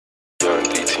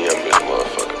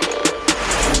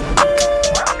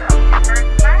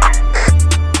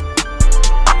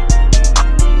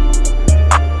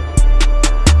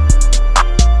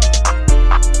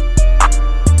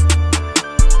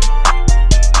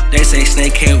They say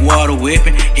Snake can't water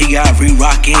whipping, he got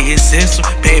re-rock in his system.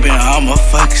 Baby, I'm a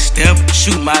fucking step.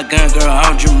 Shoot my gun, girl,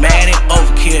 I'm dramatic.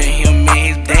 Overkill him and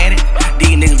his daddy.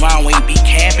 These niggas round when he be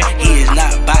capping, he is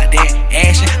not about that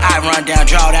action. I run down,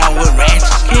 draw down with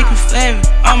ratchets. Kickin' flavor,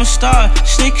 I'm a star.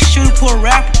 Sneaky shooter, pull a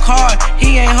rapper card.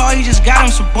 He ain't hard, he just got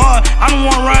him some bar. I don't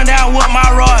wanna run down with my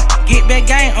rod. Get back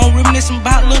game, I'm reminiscing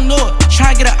about Lil Noah.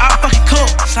 Tryna get a out fucking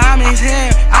cook. Simon his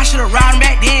hair, I should've ridden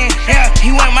back then. Yeah,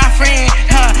 he wasn't my friend.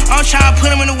 I'm tryna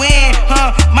put him in the wind.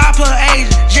 My pull age,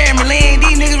 Jeremy Lin.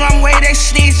 These niggas run away, they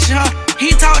snitch. He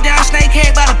talk down Snake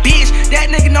head about a bitch. That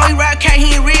nigga know he rap cat,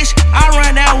 he ain't rich. I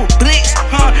run down with Blitz.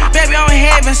 Baby, I'm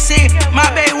heaven sick. My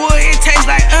baby wood, it tastes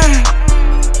like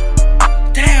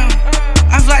damn.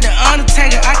 I feel like the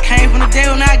Undertaker. I came from the day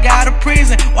when I got out of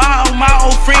prison. While all my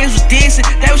old friends was dancing,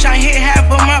 they was trying to hit half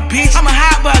of my bitch. I'm a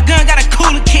hot but a gun, got a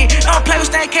cooler kid. I don't play with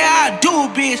Snake Cat, I do a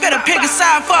bitch. Better pick a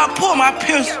side before I pull my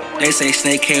pistol. They say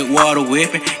Snake can't water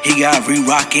whipping, he got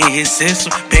re-rock in his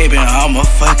system. Baby, I'm a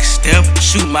fucking step.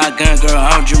 Shoot my gun, girl,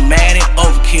 I'm dramatic.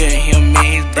 Overkill him and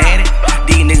his daddy.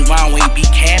 These niggas round when he be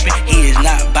capping, he is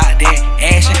not about that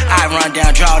action. I run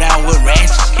down, draw down with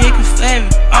ratchets. Kickin' flavor,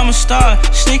 I'm a star.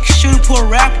 Sneaky shooter, pull a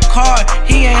rapper card.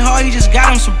 He ain't hard, he just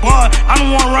got him some bar. I don't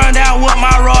wanna run down with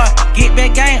my rod. Get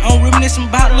back game, I'm reminiscing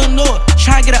about Lil Noah.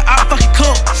 Tryna get a out fucking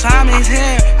cook. Simon his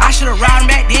hair, I should've ridden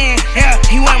back then. Yeah,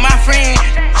 he wasn't my friend.